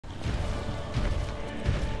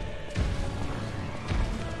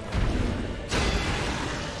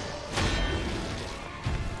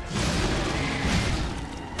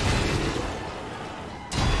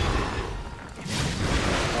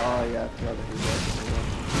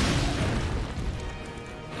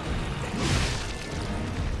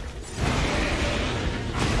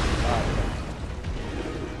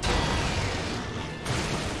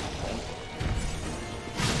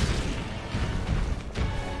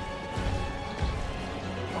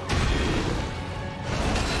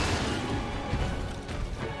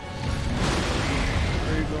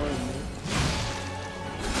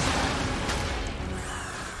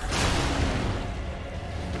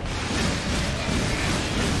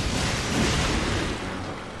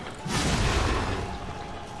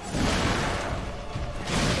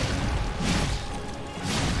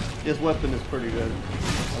This weapon is pretty good.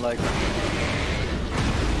 I like it.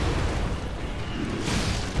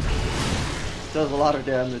 Does a lot of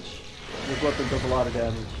damage. This weapon does a lot of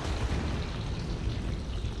damage.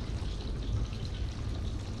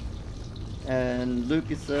 And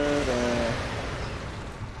Lucas said,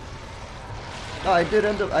 no, I did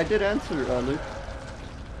answer, Luke.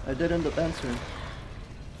 I did end up answering.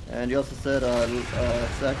 And you also said,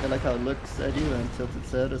 Zach, I like how it looks at you and tilted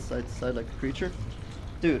head side to side like a creature.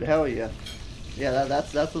 Dude, hell yeah. Yeah,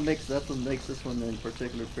 that's what makes this one in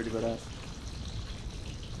particular pretty badass.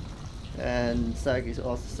 And Saggy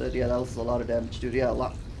also said, yeah, that was a lot of damage, dude. Yeah, a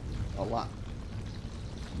lot.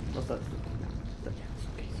 What's that? Yeah.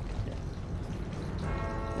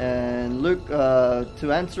 And Luke,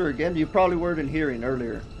 to answer again, you probably weren't hearing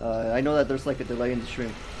earlier. I know that there's like a delay in the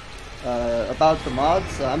stream. About the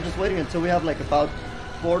mods, I'm just waiting until we have like about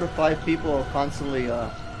 4 to 5 people constantly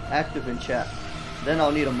active in chat. Then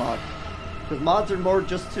I'll need a mod. Because mods are more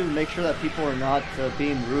just to make sure that people are not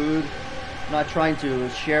being rude, not trying to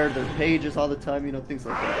share their pages all the time, you know, things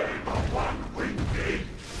like that.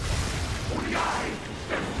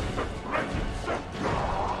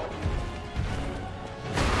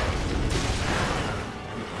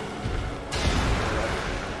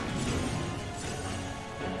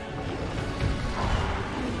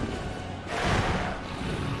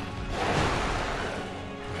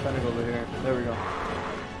 Trying to go over here. There we go.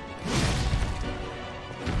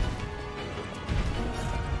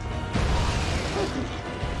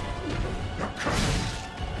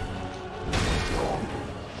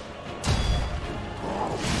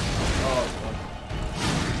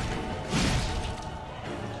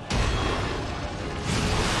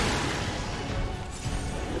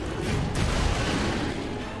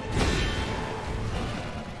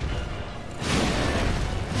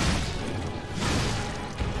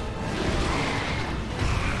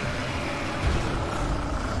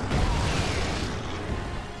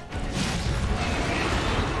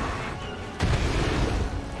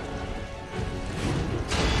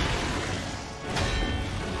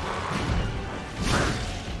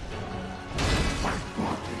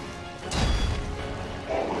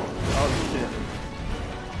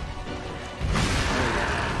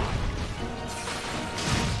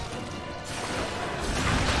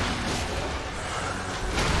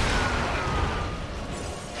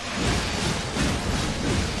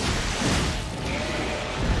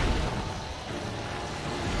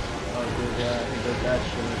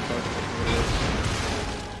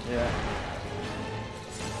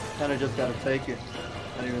 Kinda just gotta take it.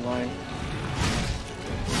 Not even lying.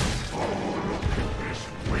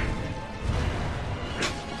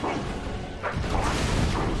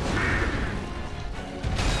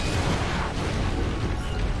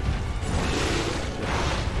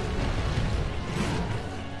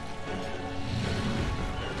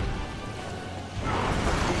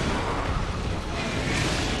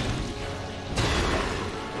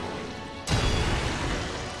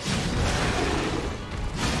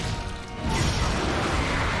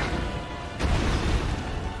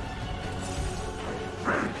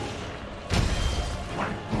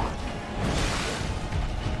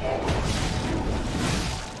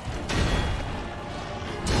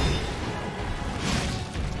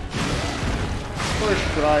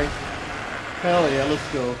 Try. Hell yeah,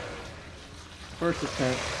 let's go. First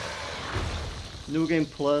attempt. New game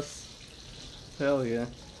plus. Hell yeah.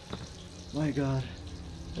 My god.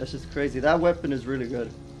 That's just crazy. That weapon is really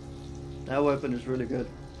good. That weapon is really good.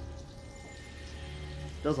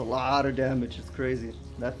 Does a lot of damage. It's crazy.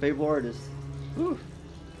 That Fable art is... Whew.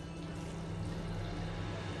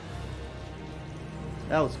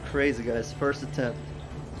 That was crazy, guys. First attempt.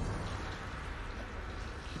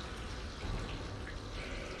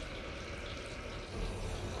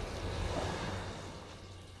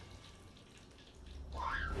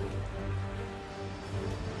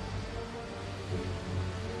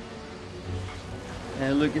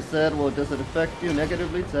 And Lucas said, well, does it affect you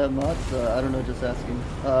negatively to have mods? I don't know, just asking.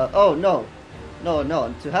 Oh, no.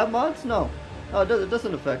 No. To have mods? No. No, it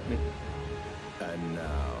doesn't affect me. And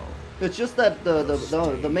now... It's just that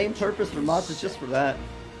the main purpose for mods is just for that.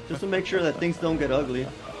 Just to make sure that things don't get ugly.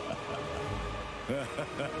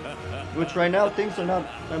 Which right now things are not,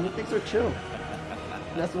 I mean things are chill.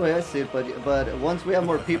 That's the way I see it, but once we have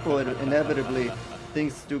more people, inevitably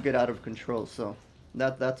things do get out of control. So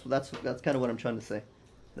that's kind of what I'm trying to say.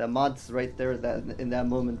 That mods right there, that in that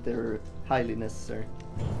moment they're highly necessary.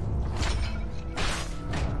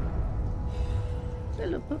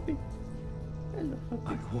 Hello puppy. Hello puppy.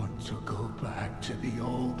 I want to go back to the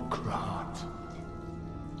old Krat.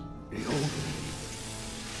 The old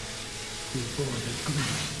before the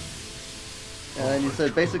grief. And you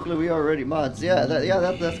said basically we are already mods. Yeah,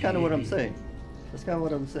 that's kind of what I'm saying. That's kind of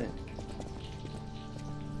what I'm saying.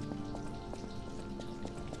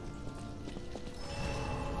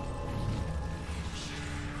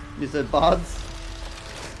 You said bods?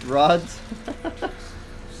 Rods?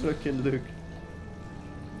 Fucking Luke.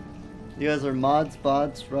 You guys are mods,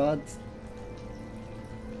 bods, rods.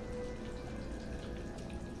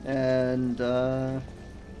 And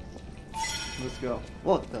let's go.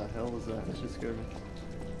 What the hell was that? That just scared me.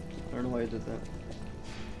 I don't know why I did that.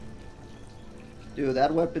 Dude,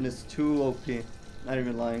 that weapon is too OP. Not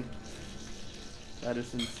even lying. That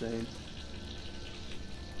is insane.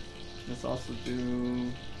 Let's also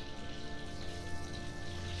do...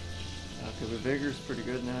 Okay, the vigor's pretty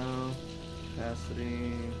good now.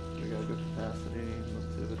 Capacity, we got good capacity,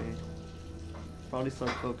 motility. Probably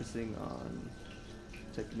start focusing on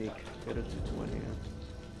technique. Get it to 20. Yeah.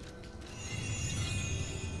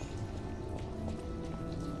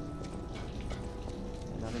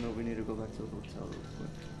 And I don't know, we need to go back to the hotel real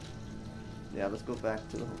quick. Yeah, let's go back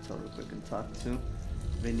to the hotel real quick and talk to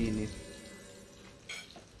Venini.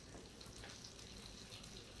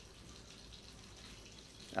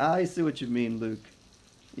 I see what you mean, Luke.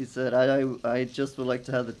 He said, I just would like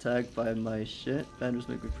to have the tag by my shit. Banners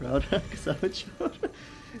make me proud. Is that what you want?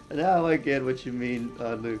 Now I get what you mean,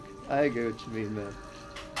 Luke. I get what you mean, man.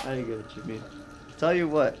 I get what you mean. Tell you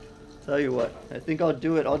what. I think I'll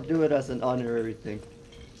do it as an honorary thing.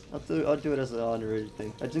 I'll do it as an honorary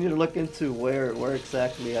thing. I just need to look into where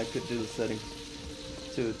exactly I could do the setting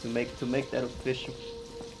to make that official.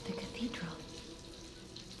 The cathedral.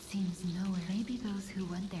 Seems nowhere. Maybe those who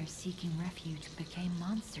went there seeking refuge became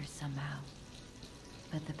monsters somehow.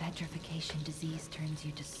 But the petrification disease turns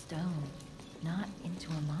you to stone, not into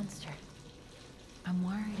a monster. I'm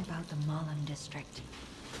worried about the Malum district,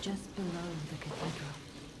 just below the cathedral.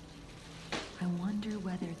 I wonder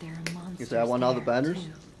whether there are monsters. You say I want all the banners?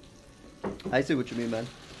 Too. I see what you mean, man.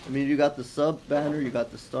 I mean, you got the sub banner, you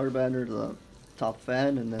got the star banner, the top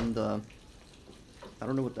fan, and then the... I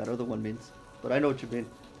don't know what that other one means, but I know what you mean.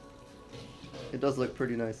 It does look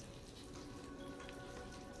pretty nice.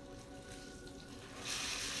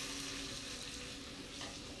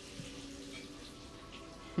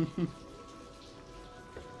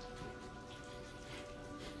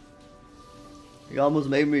 You almost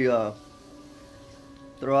made me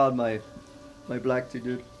throw out my black tea,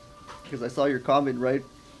 dude, because I saw your comment right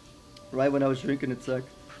when I was drinking it, Zach.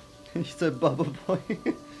 You said Bubba Boy.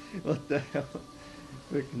 What the hell?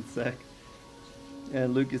 Freaking Zach.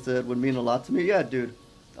 And Luke said, would mean a lot to me. Yeah, dude.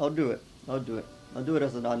 I'll do it. I'll do it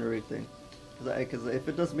as an honorary thing. Because if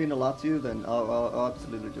it does mean a lot to you, then I'll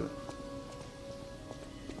absolutely do it.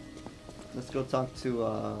 Let's go talk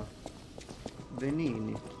to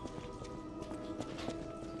Venini.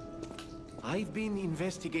 I've been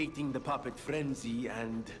investigating the puppet frenzy,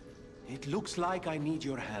 and it looks like I need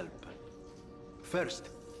your help. First,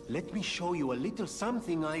 let me show you a little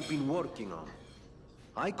something I've been working on.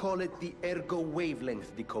 I call it the Ergo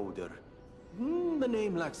Wavelength Decoder. The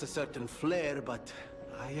name lacks a certain flair, but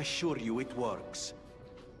I assure you it works.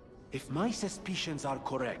 If my suspicions are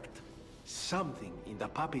correct, something in the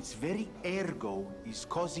puppet's very ergo is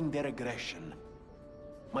causing their aggression.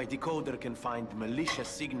 My decoder can find malicious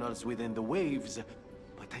signals within the waves,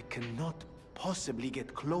 but I cannot possibly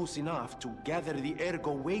get close enough to gather the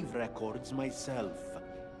ergo wave records myself.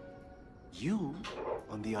 You,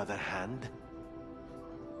 on the other hand,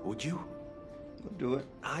 would you? I'll do it.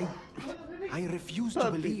 I refuse to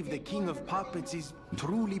believe the King of Puppets is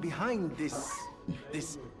truly behind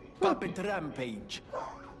this puppet rampage.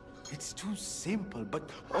 It's too simple, but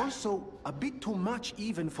also a bit too much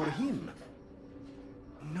even for him.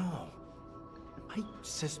 No. I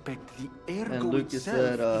suspect the ergo and Luke itself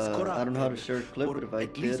said, is corrupted, I don't know how to share a clip, but if I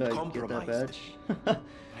did, I'd get that badge.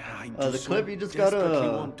 The so clip, you just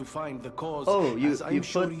gotta... want to find the cause, oh, you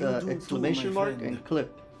sure put the exclamation mark friend. and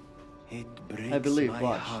clip. It breaks I believe. my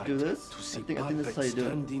Watch. heart Do this. to see I think this is how you do it.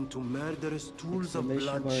 Turned into murderous tools of Exclamation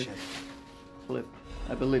mark. bloodshed. Clip.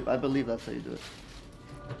 I believe that's how you do it.